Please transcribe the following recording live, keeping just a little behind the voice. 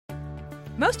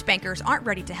Most bankers aren't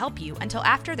ready to help you until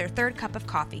after their third cup of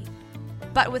coffee.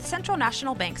 But with Central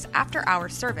National Bank's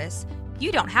after-hours service,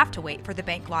 you don't have to wait for the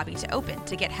bank lobby to open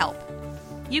to get help.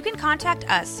 You can contact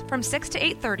us from 6 to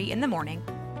 8:30 in the morning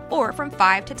or from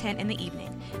 5 to 10 in the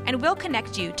evening, and we'll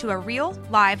connect you to a real,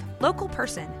 live, local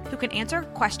person who can answer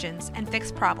questions and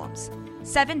fix problems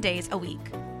 7 days a week.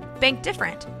 Bank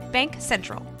different. Bank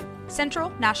Central. Central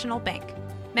National Bank.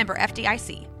 Member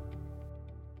FDIC.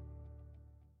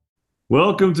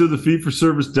 Welcome to the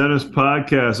Fee-for-Service Dentist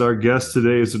Podcast. Our guest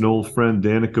today is an old friend,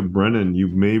 Dannica Brennan. You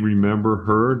may remember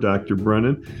her, Dr.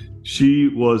 Brennan. She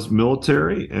was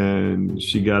military and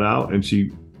she got out and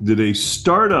she did a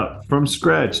startup from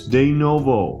scratch, de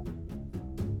novo,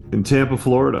 in Tampa,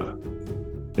 Florida.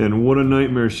 And what a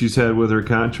nightmare she's had with her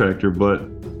contractor, but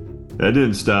that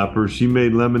didn't stop her. She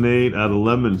made lemonade out of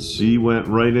lemons. She went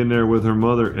right in there with her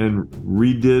mother and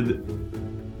redid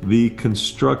the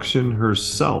construction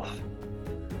herself.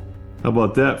 How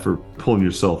about that for pulling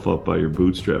yourself up by your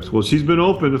bootstraps? Well, she's been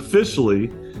open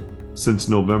officially since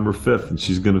November 5th, and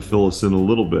she's going to fill us in a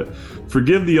little bit.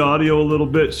 Forgive the audio a little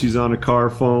bit. She's on a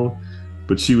car phone,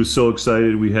 but she was so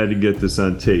excited we had to get this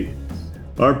on tape.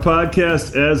 Our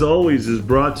podcast, as always, is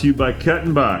brought to you by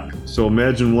Kettenbach. So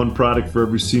imagine one product for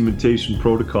every cementation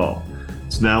protocol.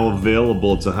 It's now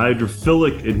available. It's a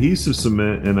hydrophilic adhesive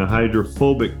cement and a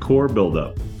hydrophobic core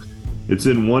buildup. It's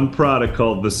in one product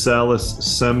called Visalis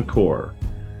Semcore.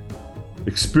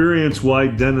 Experience why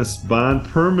dentists bond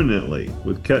permanently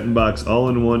with Kettenbach's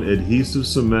all-in-one adhesive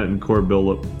cement and core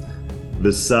buildup,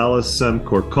 Visalis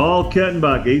Semcore. Call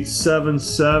Kettenbach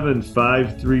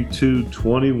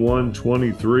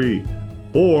 877-532-2123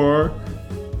 or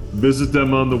visit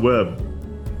them on the web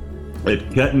at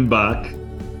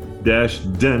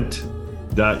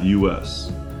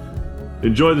kettenbach-dent.us.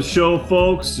 Enjoy the show,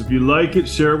 folks. If you like it,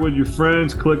 share it with your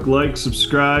friends. Click like,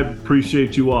 subscribe.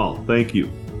 Appreciate you all. Thank you.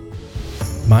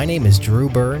 My name is Drew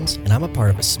Burns, and I'm a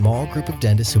part of a small group of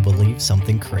dentists who believe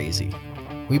something crazy.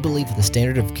 We believe that the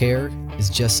standard of care is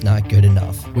just not good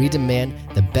enough. We demand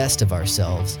the best of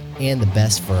ourselves and the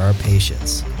best for our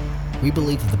patients. We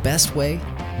believe that the best way?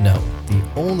 No, the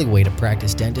only way to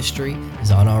practice dentistry is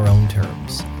on our own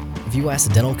terms. If you ask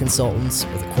the dental consultants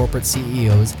or the corporate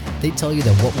CEOs, they tell you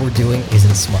that what we're doing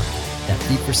isn't smart, that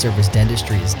fee-for-service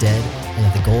dentistry is dead, and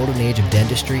that the golden age of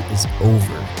dentistry is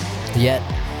over. Yet,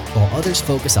 while others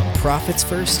focus on profits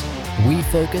first, we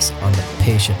focus on the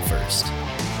patient first.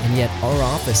 And yet, our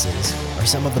offices are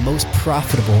some of the most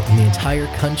profitable in the entire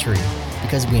country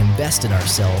because we invest in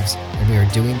ourselves and we are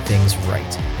doing things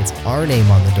right. It's our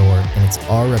name on the door and it's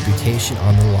our reputation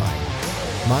on the line.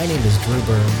 My name is Drew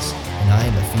Burns, and I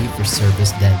am a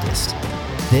fee-for-service dentist.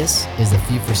 This is the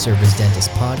Fee-for-Service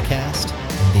Dentist Podcast,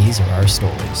 and these are our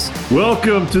stories.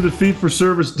 Welcome to the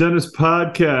Fee-for-Service Dentist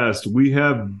Podcast. We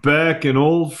have back an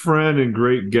old friend and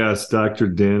great guest, Dr.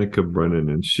 Dannica Brennan,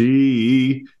 and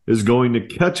she is going to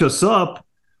catch us up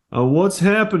on what's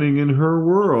happening in her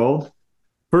world.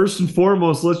 First and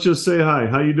foremost, let's just say hi.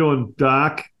 How you doing,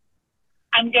 Doc?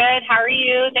 I'm good. How are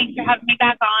you? Thanks for having me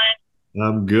back on.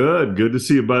 I'm good. Good to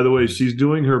see you. By the way, she's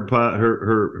doing her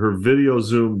video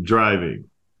Zoom driving.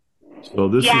 So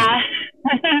this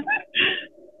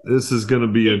is going to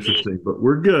be interesting, but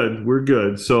we're good. We're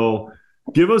good. So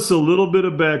give us a little bit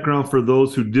of background for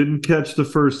those who didn't catch the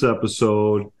first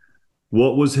episode.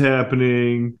 What was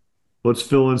happening? Let's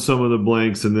fill in some of the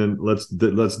blanks, and then let's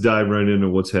dive right into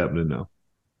what's happening now.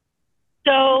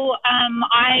 So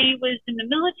I was in the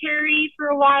military for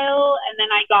a while, and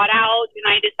then I got out, and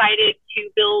I decided to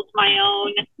build my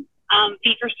own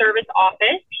fee-for-service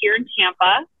office here in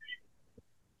Tampa.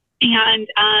 And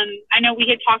I know we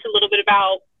had talked a little bit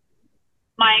about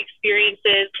my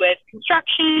experiences with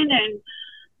construction, and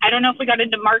I don't know if we got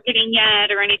into marketing yet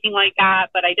or anything like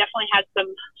that, but I definitely had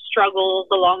some struggles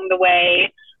along the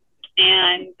way.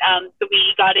 And so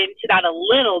we got into that a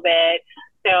little bit.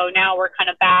 So now we're kind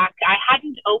of back. I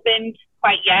hadn't opened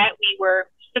quite yet. We were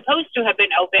supposed to have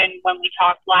been open when we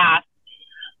talked last,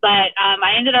 but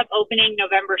I ended up opening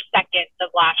November 2nd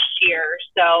of last year.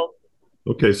 So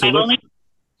okay, so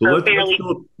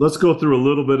let's go through a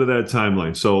little bit of that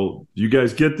timeline. So you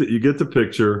guys get the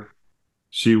picture.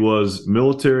 She was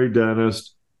military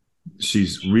dentist.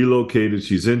 She's relocated.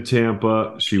 She's in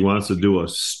Tampa. She wants to do a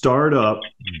startup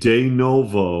de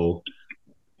novo,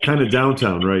 kind of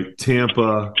downtown, right?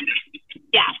 Tampa.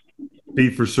 Yeah.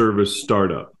 Fee-for-service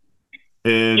startup.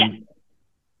 And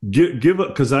give up,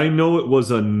 because I know it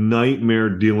was a nightmare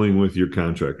dealing with your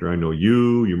contractor. I know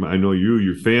you,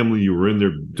 your family, you were in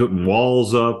there putting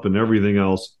walls up and everything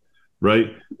else,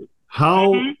 right?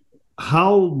 How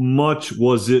how much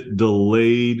was it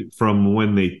delayed from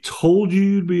when they told you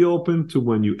you'd be open to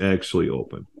when you actually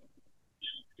opened?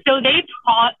 So they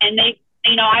taught, and they,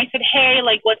 I said, hey,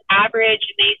 like, what's average?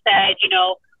 And they said,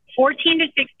 14 to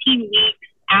 16 weeks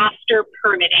after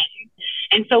permitting.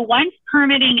 And so once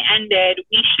permitting ended,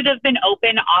 we should have been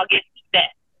open August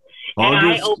 5th.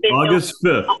 August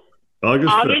 5th.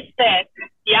 August 5th.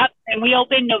 Yep. And we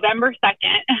opened November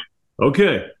 2nd.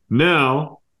 Okay.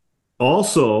 Now,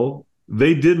 also,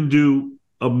 they didn't do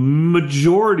a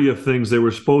majority of things they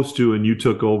were supposed to, and you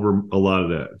took over a lot of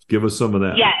that. Give us some of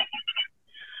that. Yes.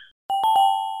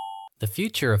 The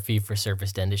future of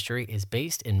fee-for-service dentistry is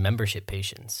based in membership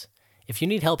patients. If you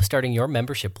need help starting your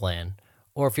membership plan,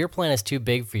 or if your plan is too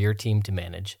big for your team to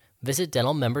manage, visit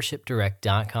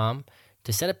dentalmembershipdirect.com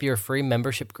to set up your free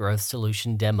membership growth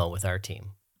solution demo with our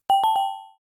team.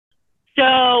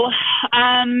 So,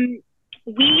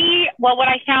 what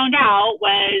I found out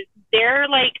was they're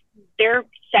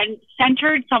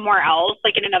centered somewhere else,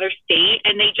 like in another state,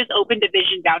 and they just opened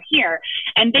division down here,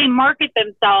 and they market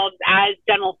themselves as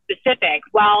dental specific.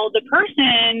 Well, the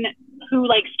person who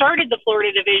started the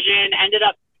Florida division ended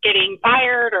up getting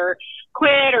fired or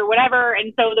quit or whatever,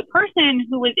 and so the person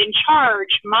who was in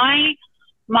charge, my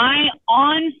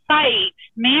on-site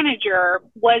manager,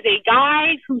 was a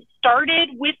guy who started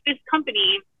with this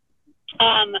company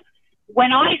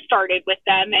when I started with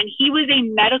them, and he was a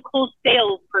medical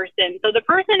salesperson. So the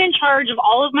person in charge of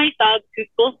all of my subs, who's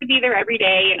supposed to be there every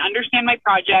day and understand my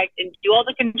project and do all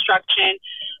the construction,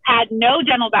 had no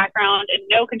dental background and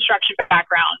no construction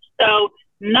background. So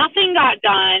nothing got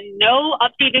done. No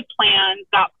updated plans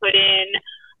got put in.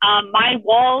 My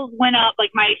walls went up,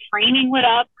 my framing went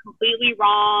up completely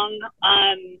wrong.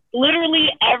 Literally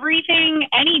everything,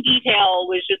 any detail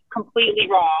was just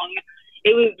completely wrong.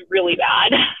 It was really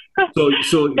bad. So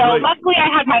luckily I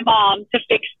had my mom to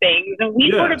fix things, and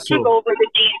we sort of took over the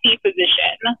GC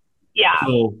position. Yeah.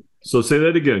 So say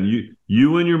that again.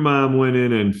 You and your mom went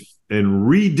in and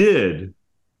redid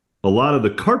a lot of the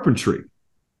carpentry.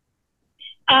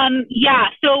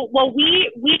 So,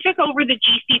 we took over the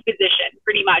GC position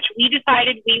pretty much. We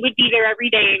decided we would be there every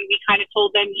day, and we kind of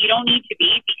told them, you don't need to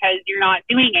be because you're not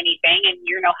doing anything and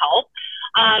you're no help.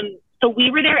 So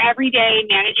we were there every day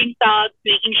managing subs,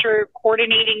 making sure,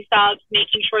 coordinating subs,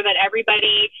 making sure that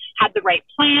everybody had the right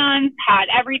plans, had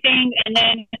everything. And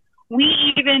then we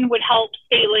even would help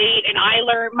stay late. And I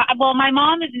learned, my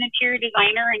mom is an interior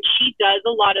designer, and she does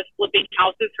a lot of flipping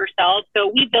houses herself. So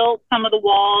we built some of the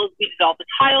walls. We did all the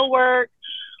tile work.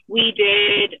 We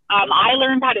did, I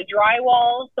learned how to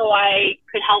drywall so I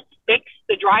could help fix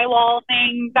the drywall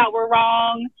things that were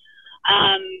wrong.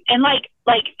 And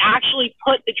actually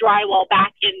put the drywall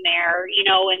back in there,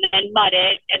 and then mud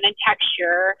it, and then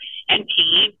texture and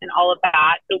paint and all of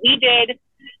that. So we did,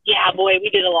 we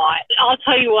did a lot. I'll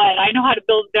tell you what, I know how to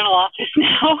build a dental office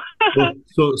now.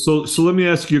 So let me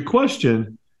ask you a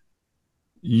question.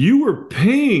 You were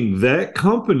paying that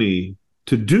company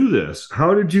to do this.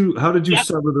 How did you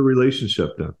sever the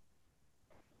relationship then?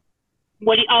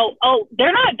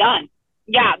 They're not done.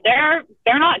 Yeah,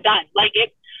 they're not done.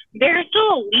 There's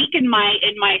still a leak in my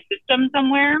system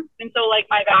somewhere. And so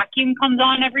my vacuum comes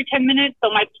on every 10 minutes.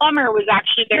 So my plumber was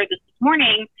actually there this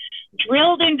morning,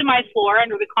 drilled into my floor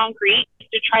under the concrete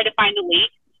to try to find the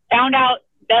leak, found out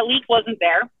that leak wasn't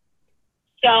there.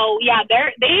 So yeah,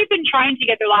 they've been trying to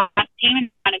get their last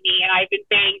payment out of me. And I've been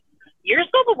saying, your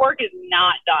scope of work is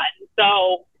not done.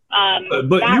 So,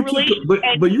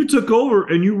 but you took over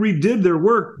and you redid their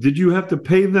work. Did you have to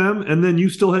pay them and then you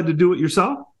still had to do it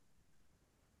yourself?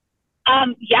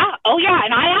 Yeah. Oh, yeah.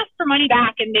 And I asked for money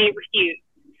back, and they refused.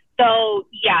 So,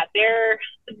 yeah,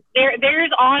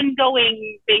 there's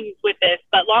ongoing things with this.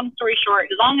 But long story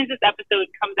short, as long as this episode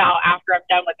comes out after I'm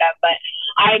done with them, but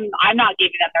I'm not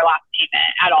giving them their last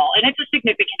payment at all, and it's a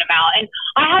significant amount. And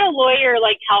I had a lawyer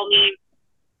tell me,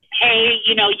 hey,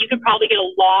 you could probably get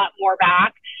a lot more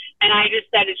back. And I just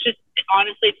said,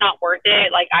 honestly, it's not worth it.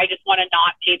 I just want to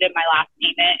not pay them my last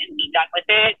payment and be done with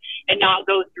it and not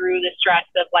go through the stress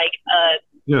of a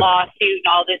lawsuit and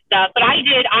all this stuff. But I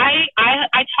did. I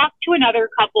talked to another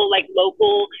couple,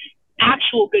 local,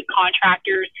 actual good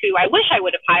contractors who I wish I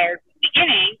would have hired from the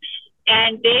beginning.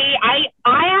 And I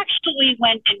actually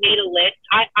went and made a list.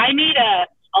 I made a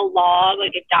log,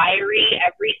 a diary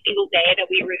every single day that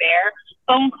we were there.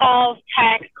 Phone calls,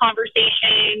 text,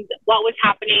 conversations, what was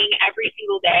happening every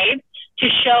single day to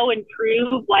show and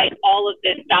prove all of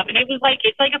this stuff. And it was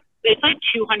it's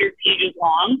 200 pages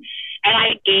long. And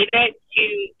I gave it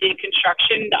to the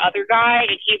construction, the other guy,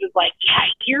 and he was like, yeah,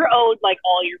 you're owed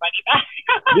all your money back.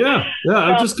 Yeah. So,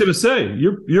 I'm just gonna say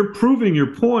you're proving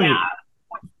your point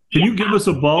Can you give us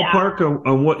a ballpark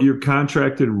on what your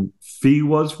contracted fee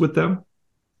was with them?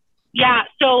 Yeah,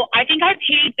 so I think I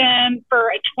paid them for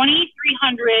a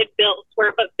 2,300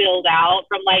 square foot build out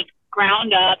from like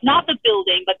ground up, not the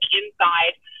building, but the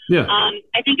inside. Yeah.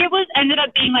 I think it ended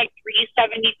up being like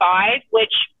 $375,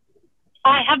 which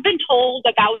I have been told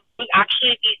that was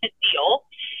actually a decent deal.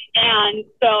 And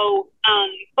so,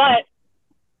 but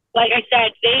like I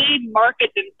said, they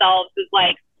market themselves as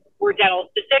like, we're dental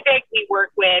specific. We have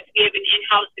an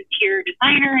in-house interior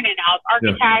designer and in-house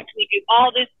architect. Yeah. We do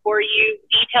all this for you,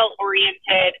 detail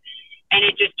oriented. And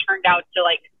it just turned out to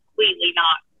like completely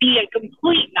not be a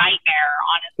complete nightmare,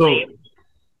 honestly.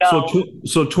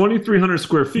 So 2,300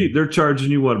 square feet, they're charging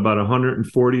you what, about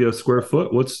 140 a square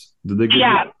foot? Did they give you?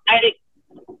 I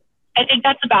think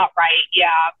that's about right. Yeah.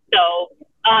 So,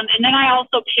 and then I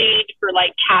also paid for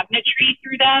like cabinetry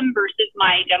through them versus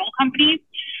my dental company,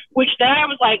 which then I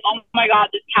was like, oh my God,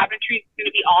 this cabinetry is going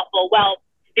to be awful. Well,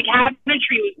 the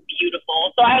cabinetry was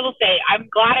beautiful. So I will say, I'm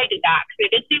glad I did that because I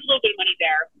did save a little bit of money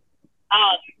there.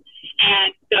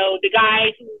 And so the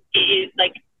guy who is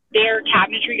like their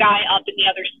cabinetry guy up in the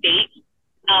other state,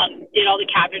 did all the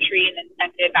cabinetry and then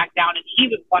sent it back down, and he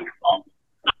was wonderful.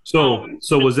 So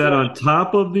was that on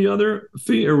top of the other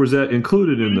fee, or was that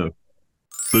included in the?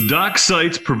 The Doc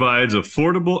Sites provides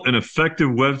affordable and effective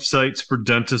websites for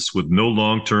dentists with no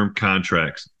long-term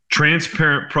contracts,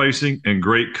 transparent pricing, and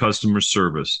great customer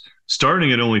service,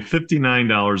 starting at only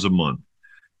 $59 a month.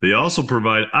 They also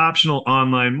provide optional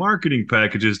online marketing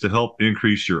packages to help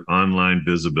increase your online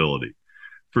visibility.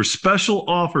 For special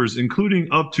offers, including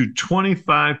up to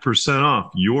 25%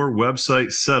 off your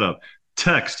website setup,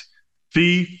 text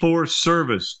fee for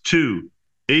service to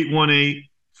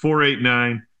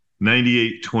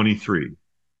 818-489-9823.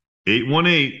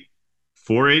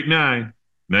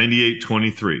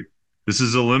 818-489-9823. This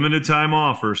is a limited time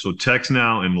offer, so text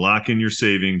now and lock in your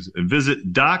savings and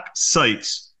visit Doc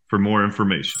Sites for more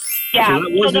information. Yeah,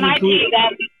 so then I paid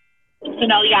them.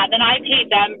 Then I paid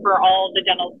them for all the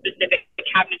dental specific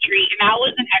cabinetry, and that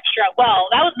was an extra. Well,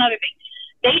 that was another thing.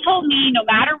 They told me no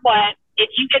matter what, if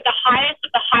you get the highest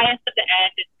of the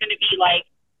end, it's going to be like,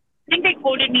 I think they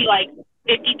quoted me like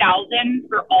 $50,000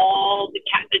 for all the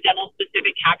dental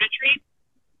specific cabinetry.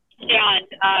 And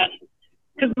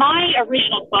because my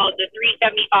original quote, the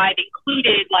 $375,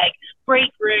 included like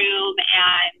break room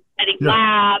and I think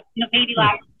labs, maybe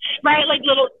labs, right? Like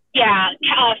little,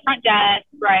 front desk,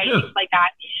 right? Things like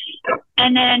that.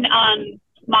 And then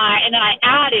I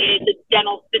added the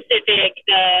dental specific,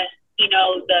 the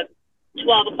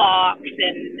 12 o'clock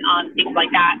and things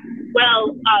like that.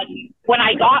 Well, when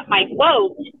I got my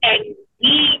quote and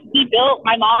we built,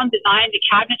 my mom designed the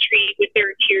cabinetry with their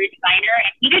interior designer,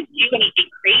 and we didn't do anything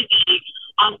crazy.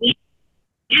 We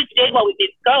just did what we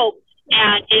did scope,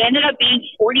 and it ended up being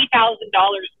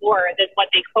 $40,000 more than what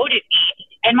they quoted me.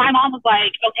 And my mom was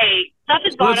like, okay, stuff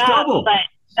has gone up, but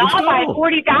not by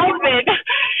 $40,000.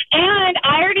 And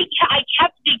I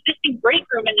kept the existing break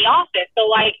room in the office. So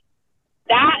like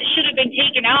that should have been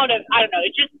taken out of, I don't know.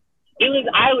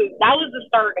 That was the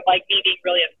start of like me being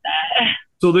really upset.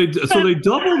 So they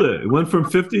doubled it. It went from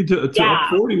 50 to up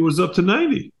 40. It was up to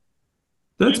 90.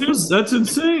 That's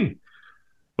insane.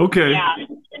 Okay. Yeah.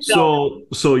 So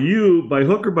you, by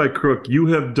hook or by crook, you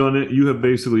have done it. You have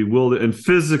basically willed it, and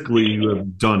physically you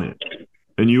have done it.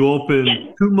 And you opened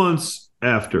 2 months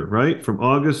after, right? From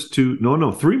August to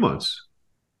 3 months.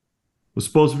 It was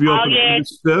supposed to be open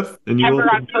August 5th, and you opened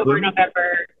October,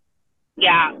 November.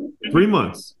 Yeah. 3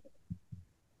 months.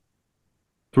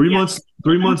 3 months.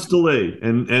 3 months delayed,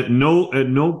 and at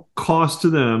no cost to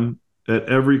them, at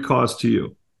every cost to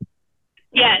you.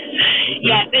 Yes.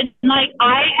 And like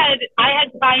I had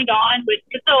signed on with,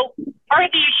 so part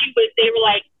of the issue was they were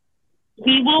like,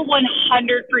 we will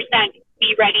 100%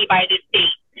 be ready by this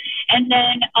date. And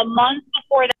then a month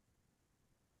before that.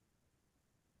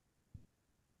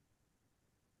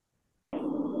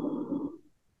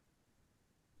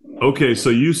 Okay, so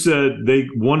you said they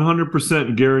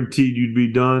 100% guaranteed you'd be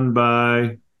done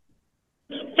by.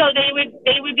 So they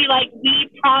would be like, we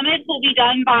promise we'll be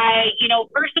done by,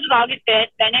 first it was August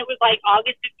 5th, then it was like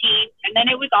August 15th, and then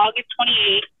it was August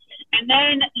 28th. And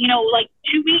then, like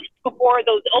 2 weeks before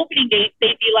those opening dates,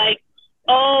 they'd be like,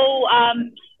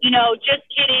 just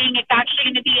kidding. It's actually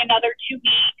going to be another 2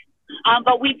 weeks.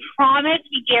 But we promise,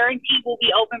 we guarantee we'll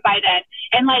be open by then.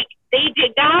 And like, they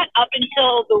did that up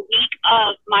until the week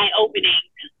of my opening.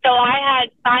 So I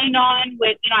had signed on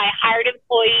with, I hired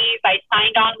employees. I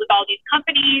signed on with all these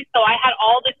companies. So I had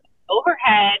all this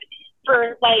overhead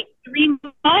for like 3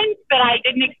 months that I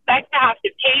didn't expect to have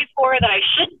to pay for, that I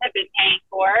shouldn't have been paying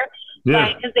for.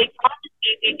 Yeah. Because they promised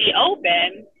me we'd be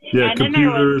open.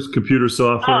 computers, computer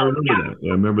software. I remember yeah. that.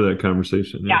 Yeah, I remember that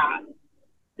conversation. Yeah.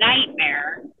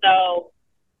 Nightmare. So,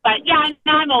 but yeah,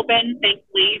 now I'm open,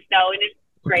 thankfully. So, and it's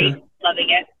great. Okay. Loving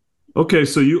it. Okay,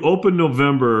 so you open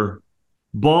November.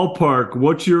 Ballpark,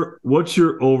 what's your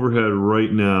overhead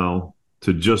right now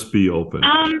to just be open?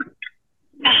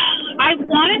 I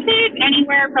want to say it's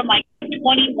anywhere from like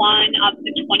 21 up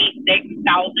to 26,000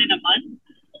 a month.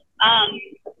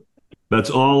 That's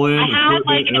all in, I have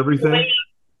like everything?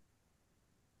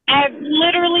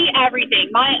 Literally everything.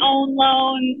 My own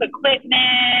loans,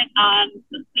 equipment,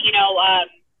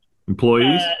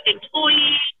 Employees?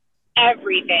 Employees,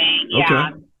 everything.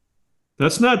 Yeah. Okay.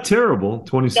 That's not terrible,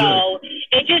 26. So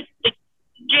it just,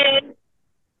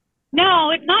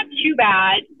 no, it's not too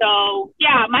bad. So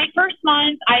yeah, my first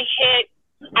month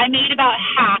I made about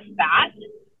half that.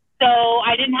 So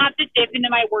I didn't have to dip into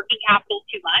my working capital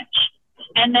too much.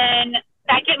 And then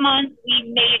second month we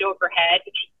made overhead,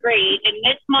 which is great. And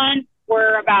this month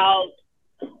we're about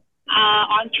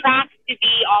on track to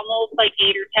be almost like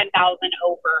 8,000 or 10,000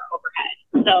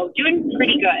 overhead. So doing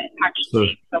pretty good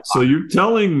actually. So you're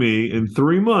telling me in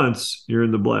 3 months you're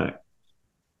in the black?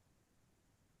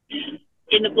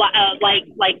 In the black,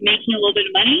 like making a little bit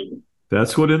of money.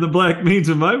 That's what in the black means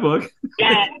in my book.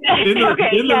 Yeah. in the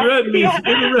red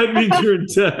means you're in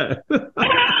debt.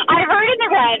 I heard in the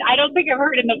red. I don't think I've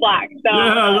heard in the black. So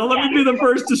yeah, let me be the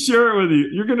first to share it with you.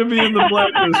 You're going to be in the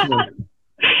black this month.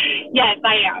 Yes,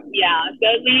 I am. Yeah. So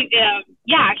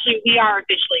actually, we are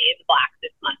officially in the black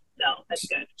this month. So that's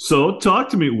good. So talk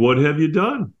to me. What have you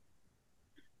done?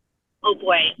 Oh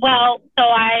boy. Well, so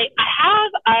I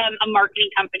have a marketing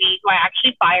company who I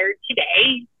actually fired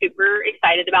today. Super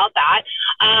excited about that.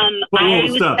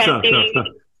 Stop.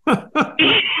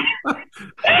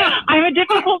 I'm a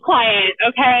difficult client.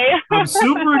 Okay. I'm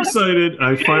super excited.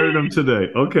 I fired him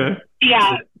today. Okay.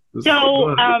 Yeah.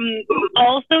 So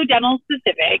also dental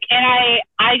specific, and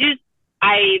I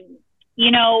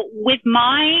with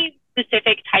my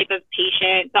specific type of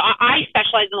patient. So I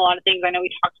specialize in a lot of things. I know we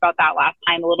talked about that last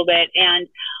time a little bit, and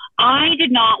I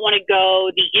did not want to go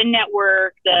the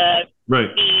in-network, the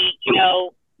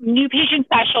new patient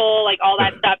special, like all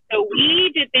that stuff. So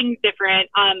we did things different.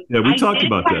 We talked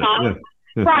about that.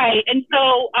 Yeah. Right. And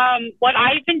so what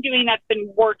I've been doing that's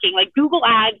been working, like Google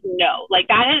Ads, no, like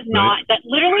that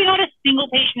literally not a single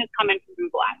patient has come in from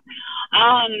Google Ads.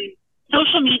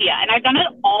 Social media, and I've done it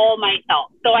all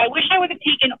myself. So I wish I would have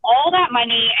taken all that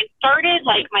money and started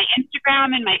like my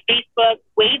Instagram and my Facebook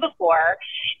way before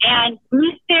and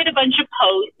boosted a bunch of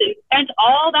posts and spent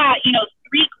all that, $3,000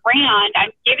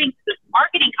 I'm giving to this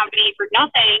marketing company for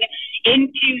nothing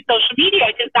into social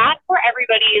media, because that's where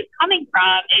everybody is coming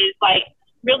from, is like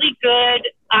really good.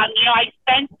 I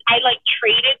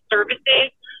traded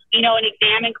services, an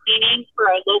exam and cleaning for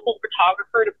a local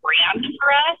photographer to brand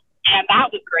for us. And that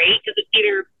was great, because it's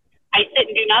either I sit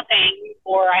and do nothing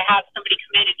or I have somebody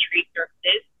come in and trade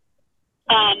services.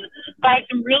 But I have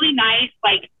some really nice,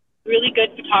 really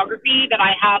good photography that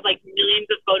I have millions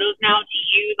of photos now to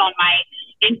use on my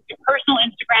personal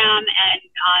Instagram and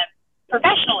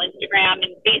professional Instagram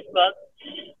and Facebook.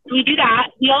 So we do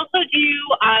that. We also do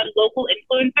local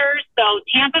influencers. So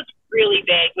Tampa's really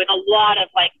big with a lot of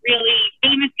really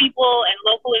famous people and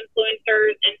local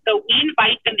influencers. And so we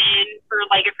invite them in for a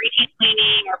free teeth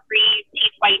cleaning or free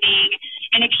teeth whitening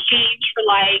in exchange for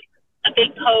a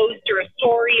big post or a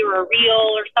story or a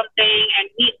reel or something.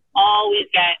 And we always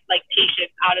get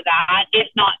patients out of that, if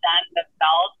not them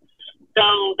themselves.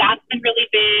 So that's been really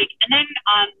big. And then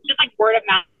just word of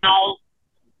mouth.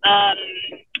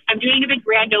 I'm doing a big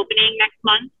grand opening next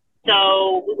month.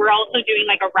 So we're also doing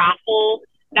a raffle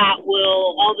that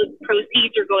all the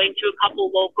proceeds are going to a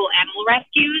couple local animal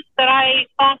rescues that I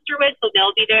foster with. So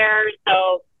they'll be there.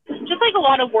 So just a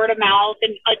lot of word of mouth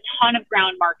and a ton of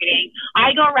ground marketing.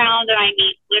 I go around and I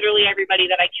meet literally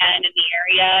everybody that I can in the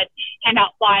area, hand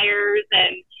out flyers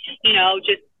and,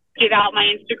 just give out my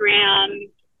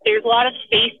Instagram. There's a lot of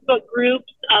Facebook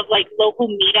groups of local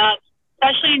meetups,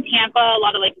 especially in Tampa, a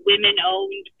lot of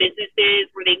women-owned businesses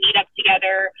where they meet up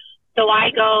together. So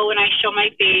I go and I show my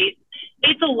face.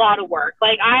 It's a lot of work.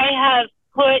 I have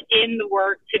put in the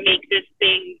work to make this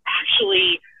thing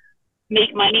actually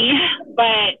make money,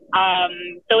 but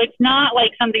so it's not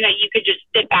something that you could just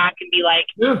sit back and be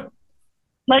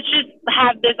let's just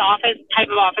have this type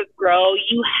of office grow.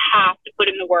 You have to put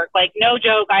in the work. No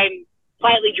joke, I'm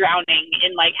slightly drowning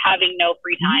in having no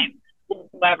free time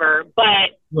whatsoever.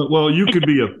 But you could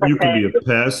be a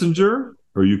passenger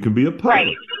or you can be a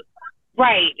pilot.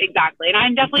 Right, exactly. And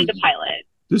I'm definitely the pilot.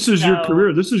 This is your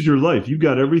career. This is your life. You've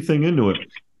got everything into it.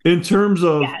 In terms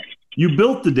of you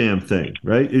built the damn thing,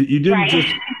 right? You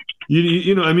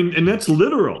You know, I mean, and that's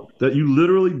literal, that you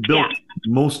literally built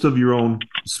most of your own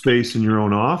space in your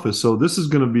own office. So this is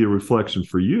going to be a reflection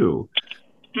for you.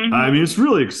 Mm-hmm. I mean, it's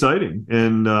really exciting.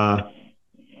 And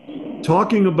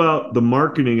talking about the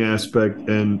marketing aspect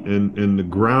and the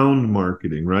ground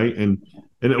marketing, right? And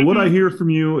what I hear from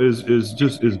you is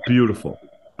beautiful.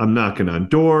 I'm knocking on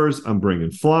doors. I'm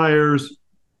bringing flyers.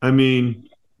 I mean,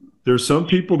 there's some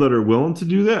people that are willing to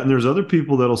do that, and there's other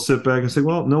people that'll sit back and say,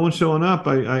 "Well, no one's showing up.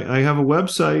 I have a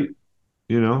website,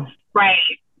 you know." Right.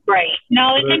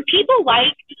 No, and people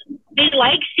like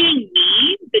seeing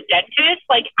me, the dentist,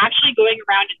 like actually going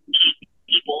around and meeting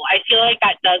people. I feel like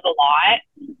that does a lot.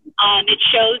 It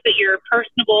shows that you're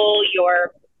personable.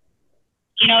 You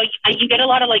get a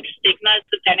lot of like stigmas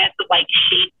of dentists of like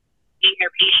shaming their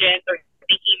patients or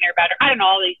thinking they're better. I don't know,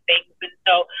 all these things. And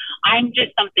so I'm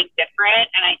just something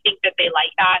different. And I think that they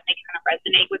like that and they kind of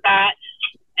resonate with that.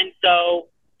 And so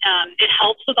it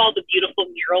helps with all the beautiful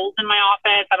murals in my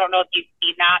office. I don't know if you've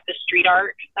seen that, the street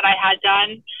art that I had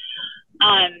done.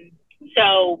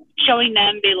 So showing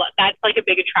them, that's like a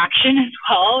big attraction as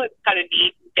well. It's kind of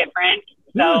neat and different.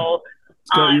 So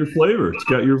it's got your flavor. It's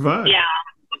got your vibe. Yeah.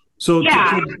 So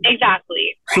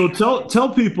exactly. So tell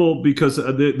people, because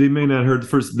they may not heard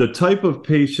first, the type of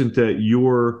patient that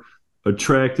you're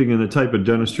attracting and the type of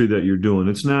dentistry that you're doing.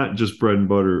 It's not just bread and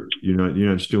butter. You're not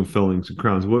just doing fillings and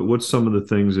crowns. What's some of the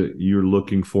things that you're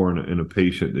looking for in a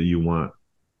patient that you want?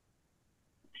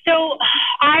 So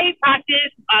I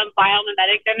practice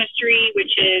biomimetic dentistry,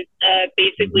 which is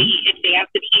basically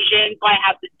advanced adhesion. So I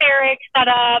have the CEREC set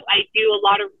up. I do a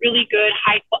lot of really good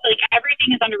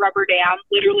everything is under rubber dam,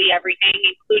 literally everything,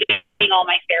 including all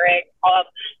my CEREC, all of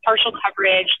partial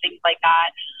coverage, things like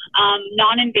that.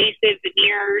 Non-invasive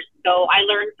veneers. So I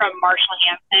learned from Marshall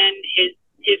Hansen,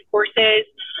 his courses,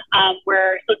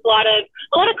 where so it's a lot of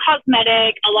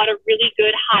cosmetic, a lot of really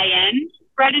good high-end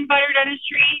bread and butter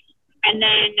dentistry. And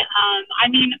then,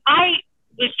 I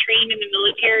was trained in the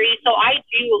military, so I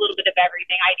do a little bit of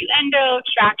everything. I do endo,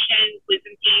 extractions,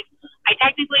 wisdom teeth. I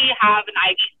technically have an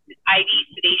IV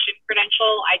sedation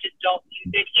credential. I just don't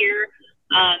use it here.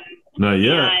 Not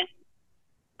yet.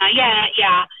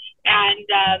 Yeah. And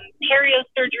perio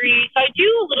surgery. So I do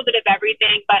a little bit of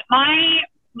everything. But I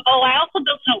also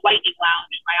built a whitening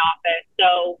lounge in my office.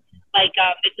 So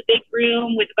it's a big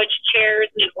room with a bunch of chairs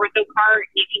and an ortho cart,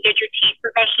 and you can get your teeth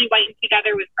professionally whitened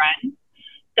together with friends.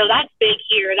 So that's big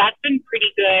here. That's been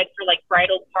pretty good for like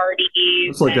bridal parties.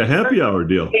 It's like a happy hour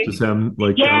deal. Just have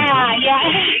yeah,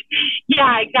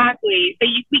 exactly. So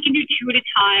we can do 2 at a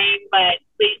time, but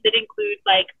it includes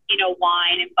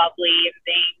wine and bubbly and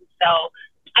things. So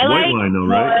I white like wine though,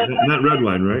 right? Not red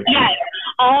wine, right? Yes,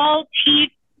 all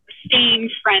teeth stain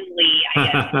friendly,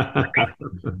 I guess.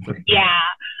 Yeah.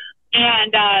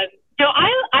 And so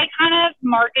I kind of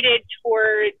marketed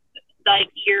towards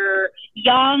like your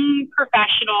young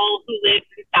professional who lives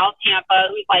in South Tampa,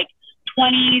 who's like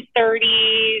 20s,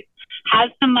 30s, has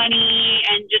some money,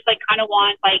 and just like kind of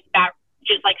wants like that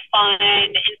just like fun,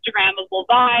 Instagrammable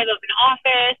vibe of an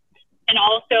office, and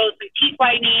also some teeth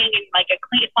whitening and like a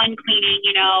fun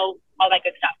cleaning, all that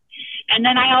good stuff. And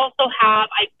then I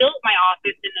built my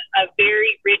office in a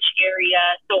very rich area,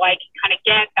 so I can kind of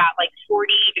get that like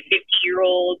 40 to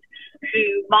 50-year-old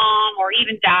mom or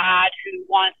even dad who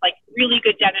wants like really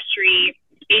good dentistry,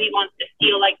 maybe wants to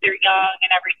feel like they're young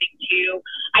and everything too.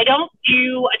 I don't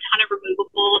do a ton of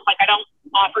removables. Like I don't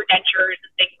offer dentures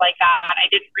and things like that. I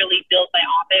didn't really build my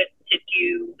office to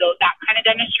do that kind of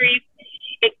dentistry.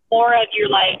 It's more of your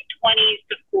like 20s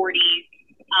to 40s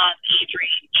age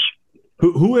range.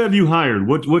 Who have you hired?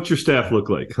 What's your staff look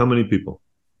like? How many people?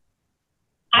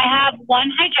 I have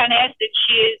one hygienist, and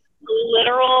she is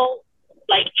literal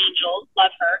like angel.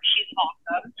 Love her. She's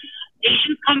awesome.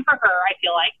 Patients come for her, I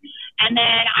feel like. And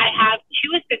then I have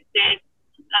 2 assistants.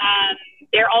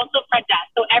 They're also front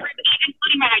desk. So everybody,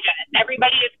 including my hygienist,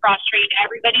 everybody is cross-trained.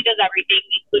 Everybody does everything,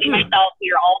 including myself. We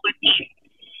are all with team.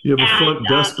 You have a front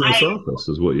desk in this office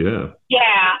is what you have.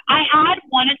 Yeah. I had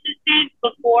one assistant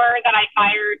before that I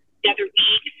fired the other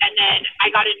week, and then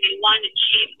I got a new one, and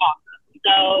she's awesome.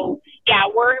 So yeah,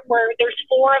 there's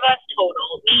 4 of us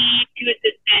total: me, 2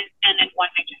 assistants, and then 1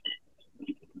 hygienist.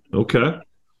 Okay,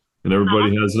 and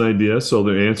everybody has an idea, so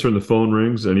they're answering the phone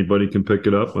rings. Anybody can pick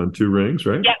it up on 2 rings,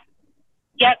 right?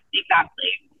 Yep,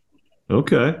 exactly.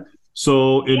 Okay,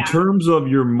 so in terms of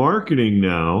your marketing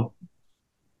now,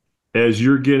 as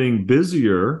you're getting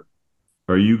busier,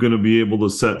 are you going to be able to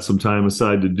set some time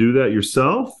aside to do that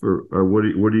yourself, or what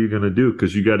are you going to do?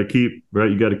 Because you got to keep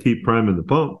priming the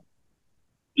pump.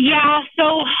 Yeah,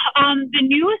 so the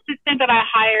new assistant that I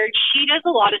hired, she does a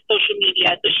lot of social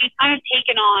media. So she's kind of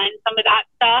taken on some of that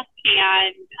stuff.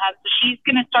 And so she's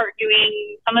going to start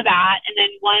doing some of that. And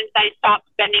then once I stop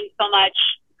spending so much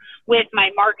with my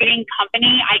marketing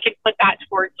company, I can put that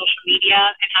towards social media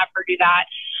and have her do that.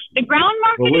 The ground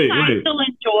marketing, I still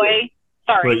enjoy.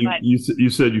 Sorry. But you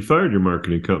said you fired your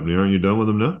marketing company. Aren't you done with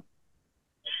them now?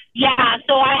 Yeah,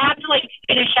 so I have to like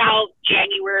finish out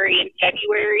January and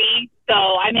February. So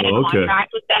I'm in a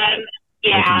contract with them.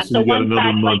 Yeah, okay, so you got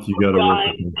another month you got to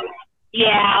work with them.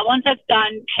 Yeah, once that's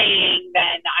done paying,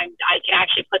 then I can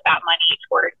actually put that money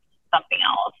towards something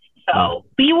else. So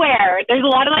beware. There's a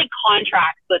lot of like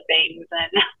contracts with things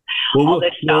and all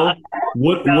this stuff.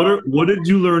 What did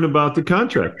you learn about the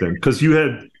contract then? Because you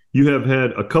have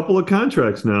had a couple of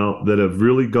contracts now that have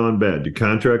really gone bad. You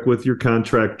contract with your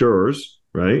contractors,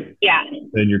 right? Yeah.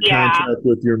 And your contract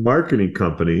with your marketing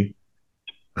company.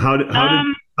 How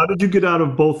did you get out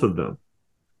of both of them?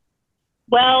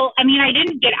 Well, I mean, I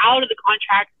didn't get out of the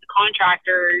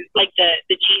contractors, like the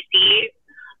GCs.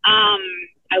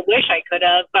 I wish I could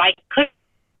have, but I couldn't.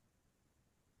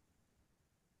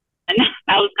 And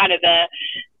that was kind of the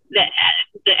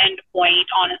end point,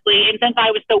 honestly. And since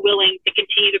I was so willing to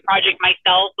continue the project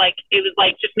myself, like it was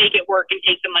like just make it work and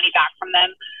take the money back from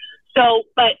them. So,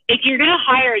 but if you're going to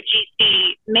hire a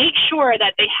GC, make sure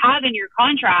that they have in your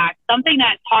contract something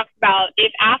that talks about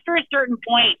if after a certain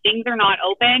point things are not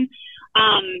open,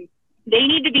 they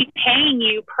need to be paying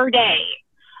you per day,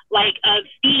 like a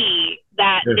fee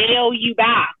that they owe you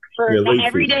back for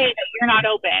every day that you're not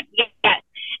open. Yes.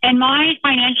 And my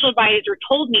financial advisor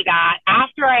told me that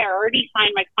after I already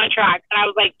signed my contract, and I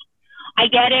was like, I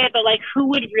get it, but like, who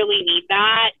would really need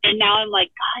that? And now I'm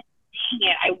like, God dang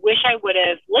it, I wish I would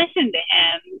have listened to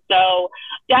him. So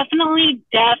definitely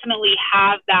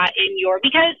have that in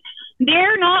because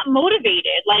they're not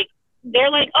motivated. Like,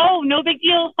 they're like, oh, no big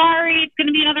deal. Sorry, it's going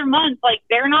to be another month. Like,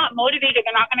 they're not motivated.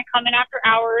 They're not going to come in after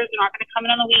hours. They're not going to come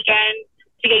in on the weekend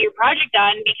to get your project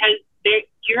done because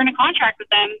you're in a contract with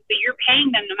them, so you're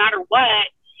paying them no matter what.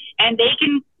 And if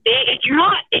you're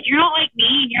not like me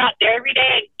and you're not there every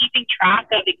day and keeping track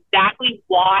of exactly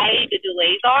why the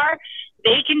delays are,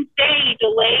 they can say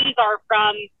delays are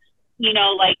from,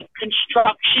 like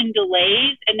construction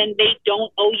delays, and then they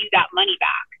don't owe you that money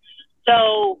back.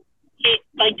 So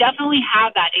definitely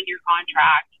have that in your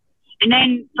contract. And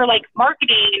then for like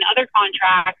marketing and other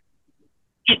contracts,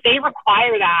 if they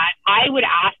require that, I would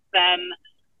ask them,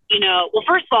 well,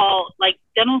 first of all, like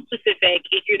dental specific,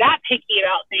 if you're that picky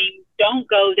about things, don't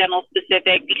go dental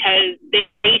specific because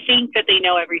they think that they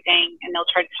know everything and they'll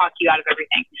try to talk you out of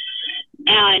everything.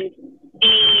 And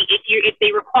if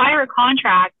they require a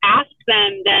contract, ask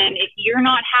them then if you're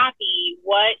not happy,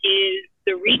 what is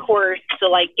the recourse to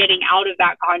like getting out of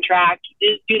that contract?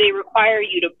 Do they require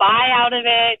you to buy out of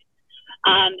it?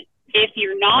 If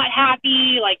you're not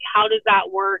happy, like how does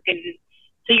that work? And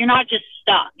so you're not just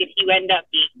stuck if you end up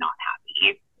being not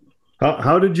happy.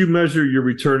 How did you measure your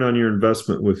return on your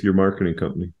investment with your marketing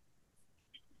company?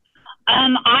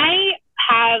 I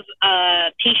have a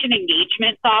patient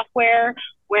engagement software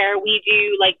where we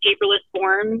do like paperless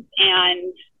forms,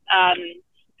 and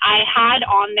I had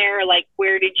on there like,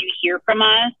 where did you hear from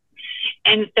us?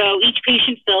 And so each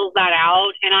patient fills that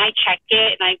out, and I check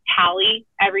it and I tally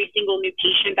every single new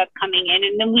patient that's coming in,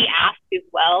 and then we ask as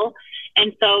well.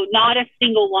 And so not a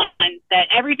single one said.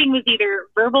 Everything was either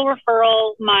verbal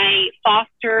referral, my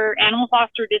animal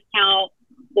foster discount,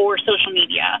 or social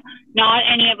media. Not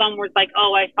any of them was like,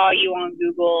 oh, I saw you on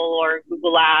Google or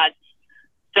Google Ads.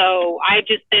 So I've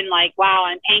just been like, wow,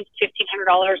 I'm paying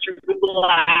 $1,500 for Google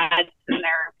Ads and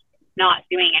they're not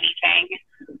doing anything.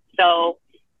 So,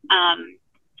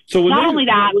 not only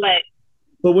that,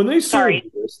 but when they sold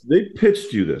this, they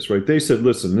pitched you this, right? They said,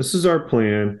 listen, this is our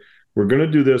plan. We're going to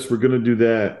do this. We're going to do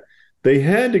that. They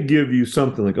had to give you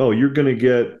something like, oh, you're going to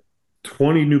get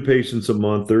 20 new patients a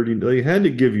month, 30. They had to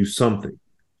give you something,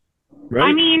 right?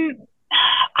 I mean,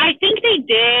 I think they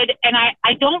did. And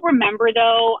I don't remember,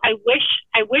 though. I wish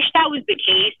that was the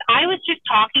case. I was just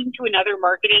talking to another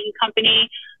marketing company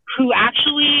who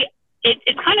actually,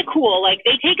 it's kind of cool. Like,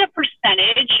 they take a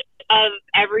percentage of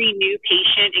every new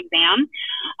patient exam.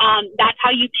 That's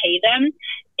how you pay them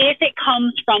if it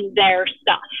comes from their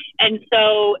stuff. And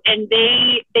so, and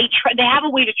they have a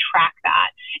way to track that.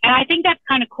 And I think that's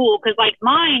kind of cool because like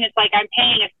mine, it's like I'm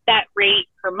paying a set rate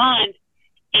per month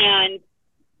and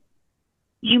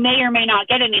you may or may not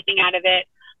get anything out of it.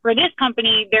 For this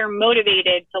company, they're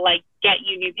motivated to like get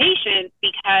you new patients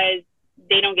because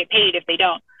they don't get paid if they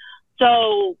don't.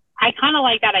 So I kind of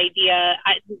like that idea.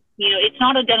 it's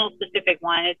not a dental specific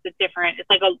one. It's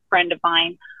like a friend of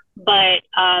mine. But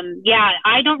yeah,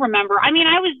 I don't remember. I mean,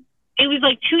 it was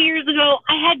like 2 years ago.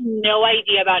 I had no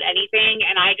idea about anything,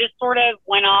 and I just sort of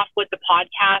went off what the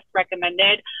podcast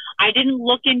recommended. I didn't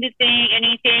look into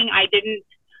anything. I didn't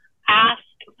ask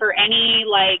for any,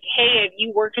 like, hey, have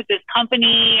you worked with this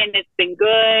company and it's been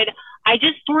good? I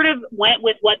just sort of went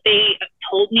with what they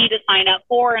told me to sign up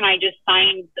for, and I just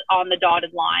signed on the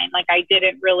dotted line. Like, I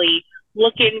didn't really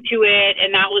look into it,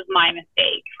 and that was my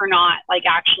mistake for not, like,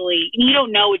 actually, you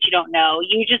don't know what you don't know.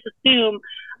 You just assume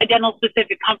a dental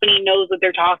specific company knows what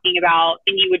they're talking about,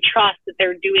 and you would trust that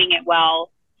they're doing it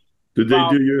well. Did they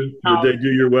do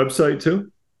your website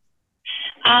too?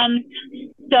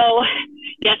 So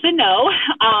yes and no.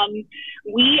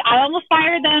 I almost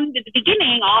fired them at the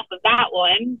beginning off of that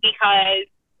one because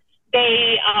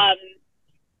they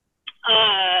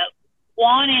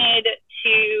wanted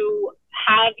to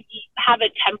have a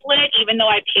template, even though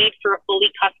I paid for a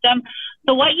fully custom.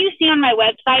 So what you see on my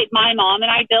website, my mom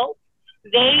and I built.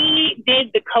 They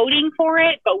did the coding for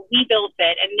it, but we built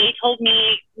it. And they told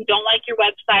me, we don't like your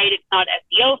website. It's not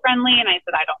SEO friendly. And I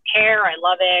said, I don't care. I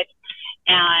love it.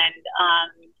 And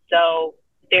so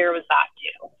there was that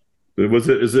too.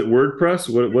 Is it WordPress?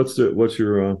 What's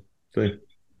your thing?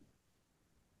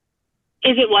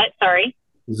 Is it what? Sorry.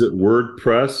 Is it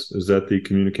WordPress? Is that the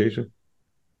communication?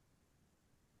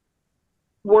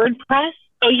 WordPress?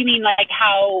 Oh, you mean like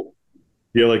how?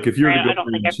 Yeah, like if you're. I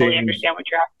don't think I fully understand what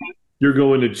you're asking. You're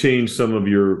going to change some of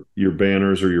your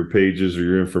banners or your pages or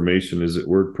your information. Is it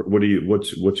Word?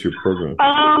 What's your program?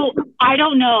 Oh, I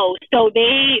don't know. So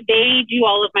they do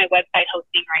all of my website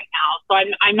hosting right now. So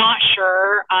I'm not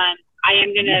sure. I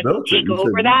am going to take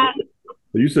over that.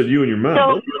 You said you and your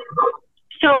mom.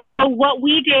 So what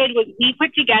we did was we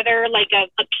put together like a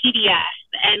PDF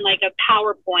and like a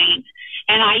PowerPoint,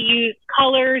 and I used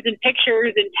colors and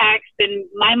pictures and text, and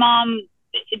my mom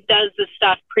does the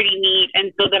stuff pretty neat.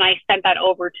 And so then I sent that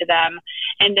over to them,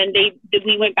 and then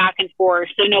we went back and forth.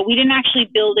 So no, we didn't actually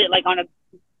build it like on a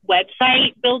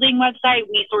building website.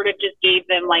 We sort of just gave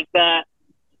them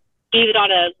gave it on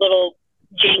a little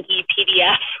janky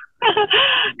PDF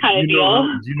kind of deal.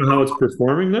 Do you know how it's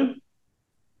performing then?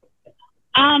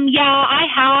 Yeah, I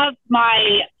have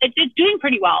it's doing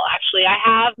pretty well, actually. I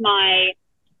have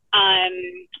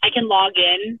I can log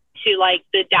in to like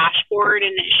the dashboard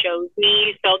and it shows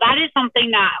me. So that is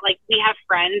something that like we have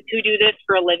friends who do this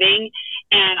for a living,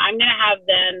 and I'm going to have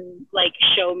them like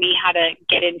show me how to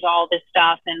get into all this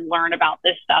stuff and learn about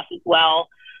this stuff as well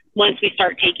once we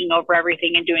start taking over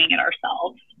everything and doing it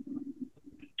ourselves.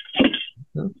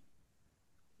 Okay.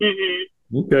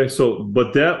 Mm-hmm. Okay. So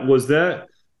the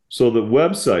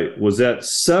website, was that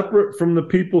separate from the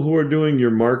people who are doing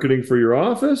your marketing for your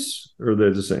office, or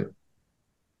they're the same?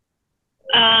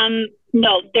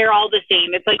 No, they're all the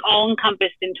same. It's like all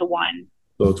encompassed into one.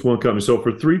 So it's one company. So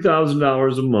for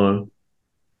 $3,000 a month,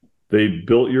 they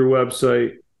built your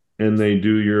website and they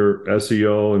do your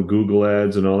SEO and Google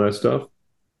ads and all that stuff?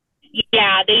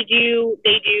 Yeah, they do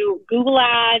Google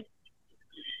ads,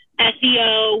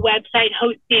 SEO, website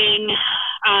hosting.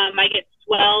 I get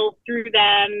swell through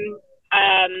them.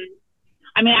 I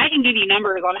mean, I can give you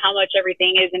numbers on how much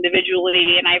everything is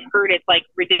individually, and I've heard it's like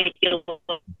ridiculous.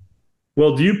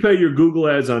 Well, do you pay your Google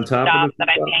ads on top of that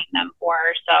I'm paying them for?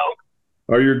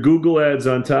 So, are your Google ads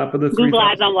on top of the Google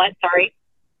ads on what? Sorry.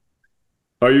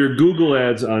 Are your Google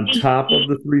ads on top of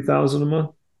the $3,000 a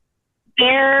month?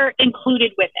 They're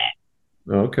included with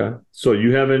it. Okay. So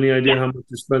you have any idea how much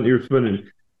you're spending?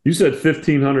 You said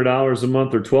 $1,500 a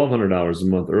month or $1,200 a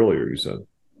month earlier, you said.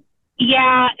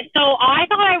 Yeah. So I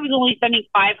thought I was only spending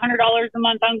 $500 a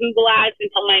month on Google ads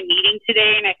until my meeting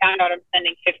today, and I found out I'm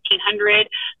spending $1,500.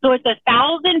 So it's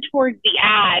 $1,000 towards the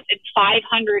ads and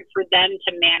 $500 for them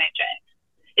to manage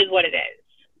it, is what it is.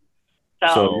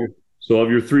 So of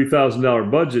your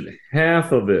 $3,000 budget,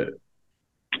 half of it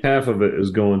is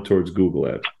going towards Google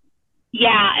ads.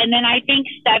 Yeah, and then I think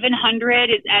 $700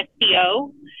 is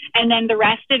SEO, and then the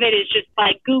rest of it is just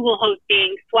like Google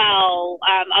hosting, Swell,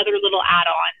 other little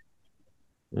add-ons.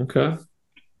 Okay.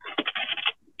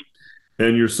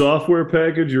 And your software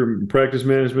package, your practice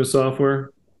management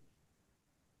software?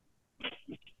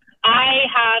 I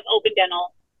have Open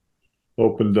Dental.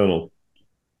 Open Dental.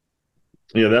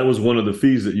 Yeah, that was one of the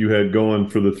fees that you had going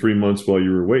for the 3 months while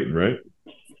you were waiting, right?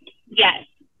 Yes.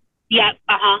 Yep.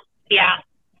 Yeah.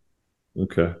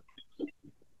 Okay.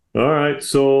 All right.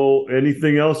 So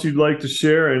anything else you'd like to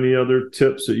share? Any other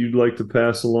tips that you'd like to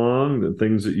pass along? The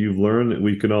things that you've learned that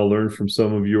we can all learn from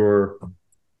some of your,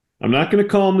 I'm not going to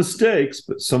call them mistakes,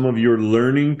 but some of your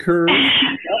learning curves?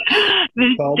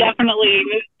 definitely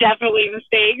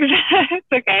mistakes. It's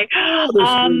okay. Oh, there's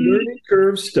learning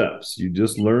curve steps. You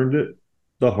just learned it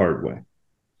the hard way.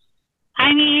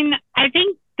 I mean, I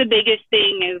think the biggest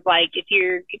thing is like if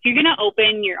you're gonna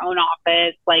open your own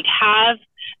office, like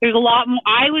there's a lot more.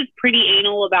 I was pretty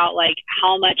anal about like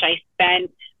how much I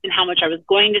spent and how much I was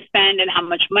going to spend and how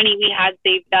much money we had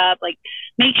saved up. Like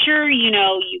make sure you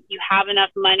have enough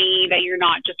money that you're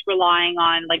not just relying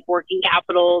on like working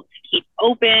capital to keep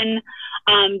open.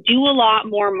 Do a lot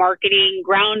more marketing,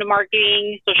 ground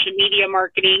marketing, social media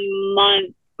marketing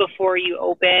months before you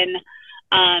open.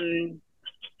 And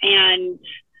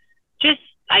just,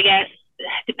 I guess,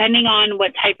 depending on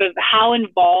how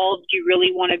involved you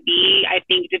really want to be, I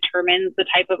think determines the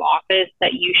type of office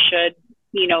that you should,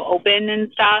 open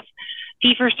and stuff.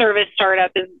 Fee-for-service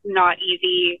startup is not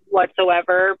easy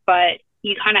whatsoever, but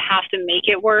you kind of have to make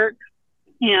it work.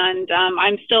 And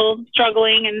I'm still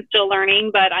struggling and still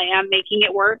learning, but I am making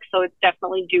it work. So it's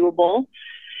definitely doable.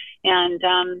 And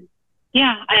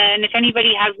and if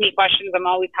anybody has any questions, I'm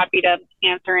always happy to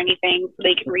answer anything. So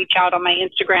they can reach out on my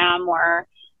Instagram or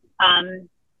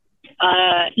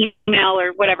email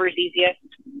or whatever's easiest.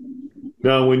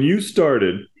 Now, when you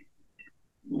started,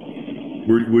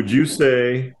 would you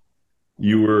say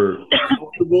you were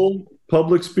comfortable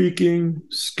public speaking,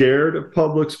 scared of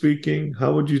public speaking?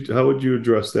 How would you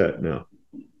address that now?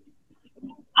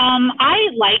 I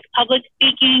like public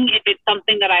speaking if it's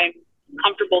something that I'm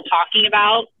comfortable talking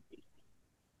about.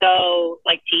 So,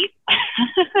 like teeth.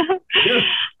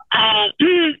 I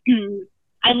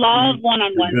love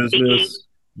one-on-one speaking.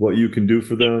 What you can do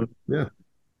for them. Yeah.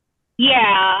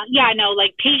 Yeah. No,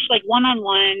 like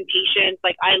one-on-one patients.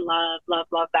 Like I love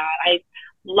that.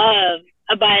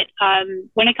 But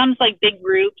when it comes to like big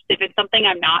groups, if it's something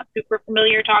I'm not super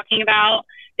familiar talking about,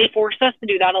 they forced us to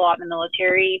do that a lot in the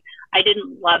military. I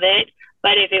didn't love it,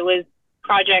 but if it was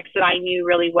projects that I knew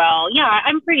really well,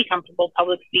 I'm pretty comfortable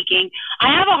public speaking.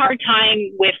 I have a hard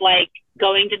time with like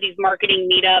going to these marketing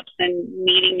meetups and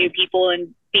meeting new people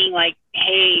and being like,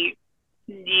 hey,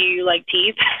 do you like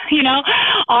teeth?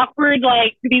 Awkward,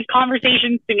 like these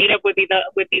conversations to meet up with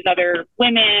these other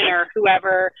women or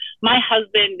whoever. My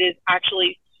husband is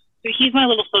he's my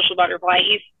little social butterfly.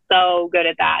 He's so good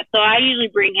at that. So I usually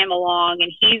bring him along,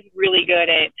 and he's really good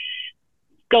at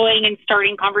going and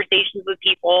starting conversations with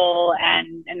people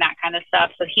and that kind of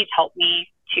stuff. So he's helped me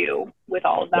too with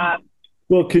all of that.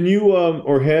 Well, can you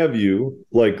or have you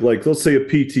like let's say a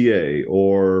PTA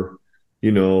or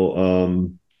a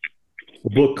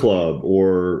book club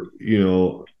or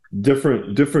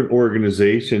different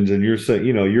organizations, and you're saying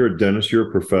you're a dentist, you're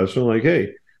a professional, like,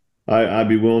 hey, I'd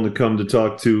be willing to come to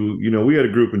talk to we had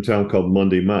a group in town called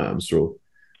Monday Moms. So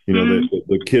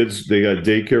the kids, they got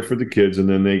daycare for the kids, and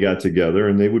then they got together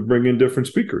and they would bring in different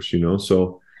speakers,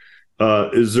 So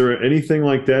is there anything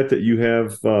like that you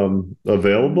have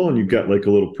available, and you've got like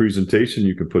a little presentation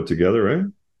you can put together, right?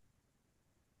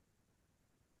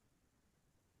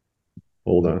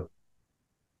 Hold on.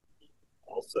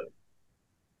 All set.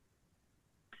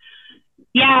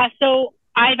 Yeah, so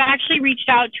I've actually reached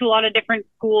out to a lot of different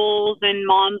schools and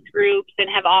moms groups and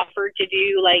have offered to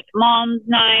do like mom's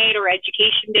night or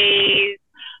education days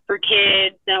for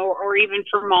kids or even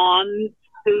for moms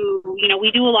who,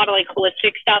 we do a lot of like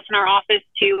holistic stuff in our office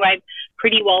too. I'm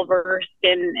pretty well versed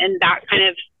in that kind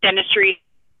of dentistry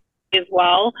as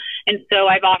well. And so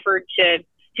I've offered to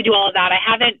do all of that. I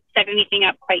haven't set anything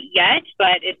up quite yet,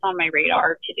 but it's on my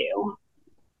radar to do.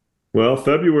 Well,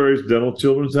 February is Dental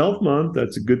Children's Health Month.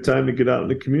 That's a good time to get out in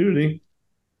the community.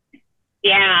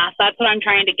 Yeah, so that's what I'm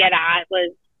trying to get at,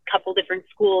 was a couple different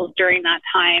schools during that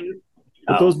time.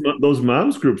 But those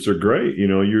moms groups are great.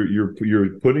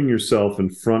 You're putting yourself in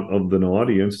front of an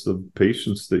audience of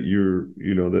patients that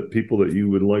that people that you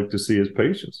would like to see as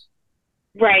patients.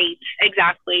 Right,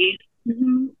 exactly.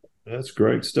 Mm-hmm. That's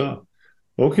great stuff.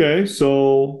 Okay,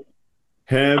 so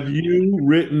have you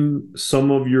written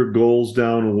some of your goals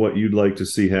down and what you'd like to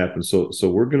see happen? So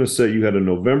we're going to say you had a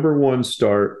November 1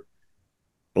 start,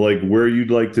 like where you'd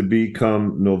like to be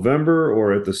come November,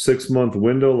 or at the 6-month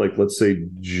window, like let's say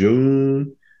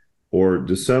June or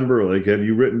December. Like, have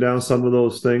you written down some of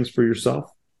those things for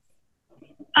yourself?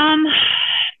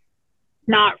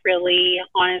 Not really,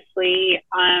 honestly.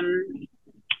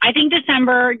 I think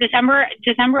December,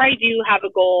 I do have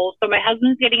a goal. So my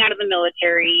husband's getting out of the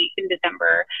military in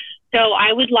December. So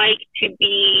I would like to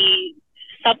be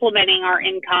supplementing our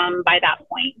income by that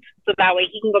point. So that way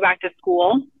he can go back to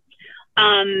school.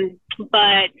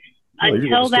 But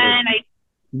until then,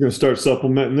 you're going to start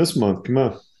supplementing this month. Come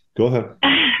on, go ahead.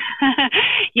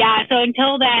 Yeah. So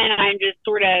until then, I'm just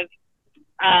sort of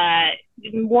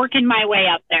working my way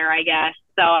up there, I guess.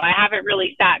 So I haven't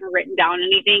really sat and written down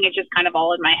anything. It's just kind of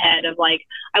all in my head of like,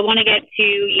 I want to get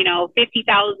to,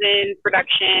 50,000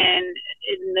 production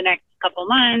in the next couple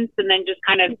months, and then just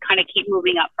kind of keep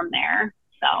moving up from there.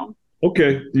 So.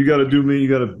 Okay. You got to do me, you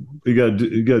got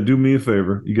to do me a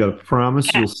favor. You got to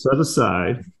promise you'll set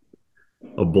aside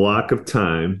a block of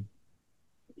time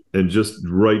and just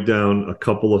write down a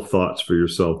couple of thoughts for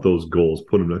yourself, those goals,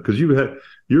 put them down. Because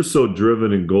you're so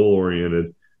driven and goal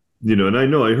oriented, and I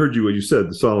know I heard what you said,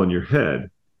 it's all in your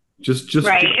head. Just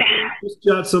right. just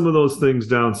jot some of those things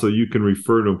down so you can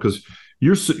refer to them, because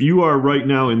you are right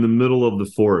now in the middle of the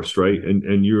forest, right?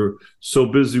 And you're so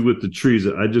busy with the trees.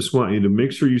 I just want you to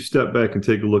make sure you step back and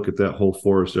take a look at that whole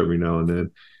forest every now and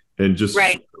then, and just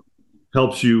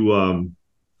helps you.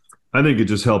 I think it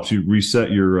just helps you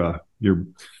reset your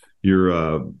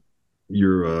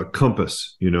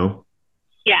compass,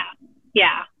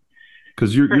 Yeah.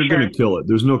 Because you're going to kill it.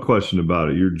 There's no question about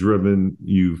it. You're driven.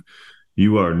 You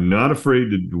are not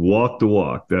afraid to walk the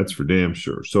walk. That's for damn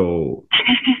sure. So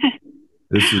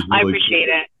this is really I appreciate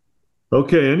it.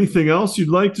 Okay. Anything else you'd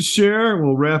like to share?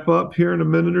 We'll wrap up here in a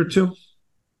minute or two.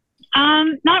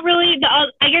 Not really.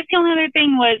 I guess the only other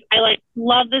thing was I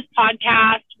love this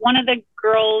podcast. One of the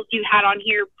girls you had on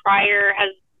here prior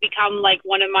has become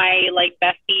one of my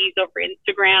besties over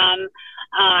Instagram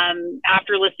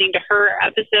after listening to her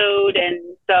episode, and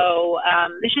so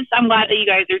I'm glad that you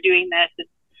guys are doing this.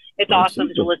 It's awesome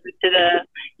to listen to the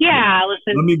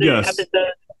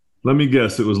episode. Let me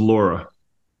guess, it was Laura.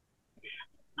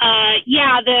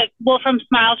 From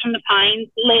Smiles from the Pines,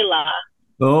 Layla.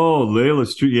 Oh, Layla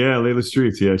Street. Yeah, Layla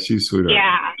Streets. Yeah, she's sweetheart.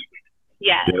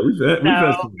 Yeah. We've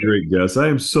had some great guests.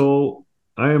 It's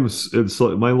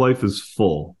like my life is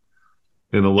full,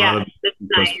 and a lot of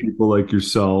people like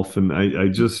yourself, and I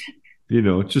just,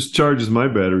 it just charges my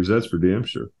batteries. That's for damn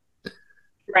sure.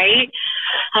 Right.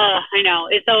 I know.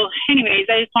 So anyways,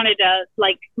 I just wanted to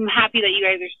I'm happy that you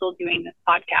guys are still doing this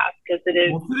podcast, because it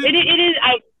is, it is,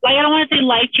 I don't want to say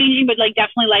life changing, but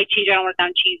definitely life changing. I don't want to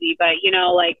sound cheesy, but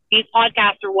these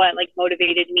podcasts are what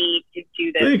motivated me to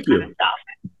do this kind of stuff.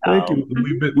 So. Thank you.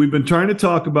 We've been trying to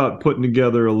talk about putting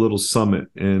together a little summit,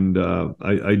 and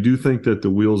I do think that the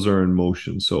wheels are in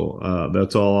motion. So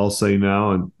that's all I'll say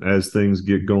now. And as things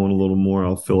get going a little more,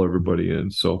 I'll fill everybody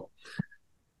in. So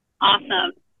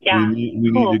awesome. Yeah. We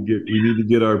need to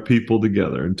get our people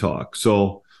together and talk.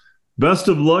 So best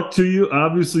of luck to you.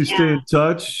 Obviously, stay in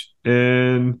touch.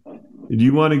 And do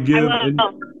you want to give?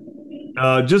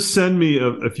 Just send me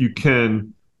if you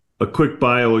can a quick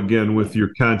bio again with your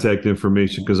contact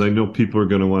information, because I know people are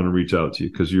going to want to reach out to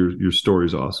you because your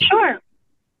story's awesome. Sure.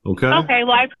 Okay. Okay.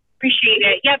 Well, I appreciate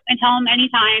it. Yep. And tell them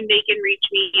anytime they can reach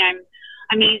me.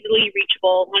 I'm easily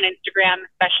reachable on Instagram,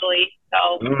 especially. So.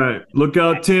 All right. Look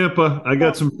out, Tampa. I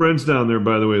got some friends down there,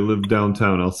 by the way, live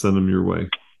downtown. I'll send them your way.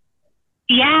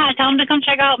 Yeah. Tell them to come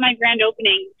check out my grand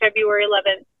opening, February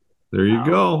 11th. There you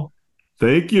go.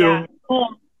 Thank you. Yeah,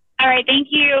 cool. All right. Thank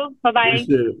you. Bye-bye.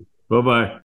 Appreciate it.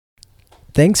 Bye-bye.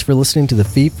 Thanks for listening to the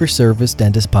Fee-for-Service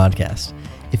Dentist Podcast.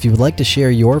 If you would like to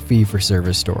share your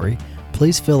fee-for-service story,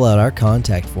 please fill out our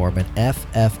contact form at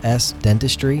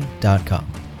ffsdentistry.com.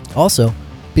 Also,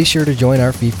 be sure to join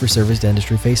our Fee-for-Service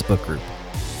Dentistry Facebook group.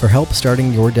 For help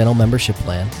starting your dental membership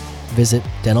plan, visit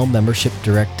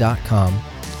dentalmembershipdirect.com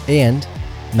and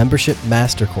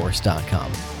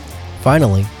membershipmastercourse.com.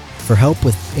 Finally, for help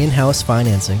with in-house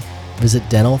financing, visit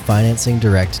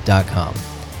dentalfinancingdirect.com.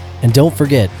 And don't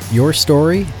forget, your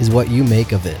story is what you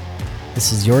make of it.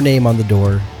 This is your name on the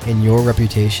door and your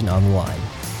reputation on the line.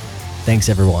 Thanks,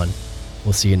 everyone.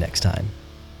 We'll see you next time.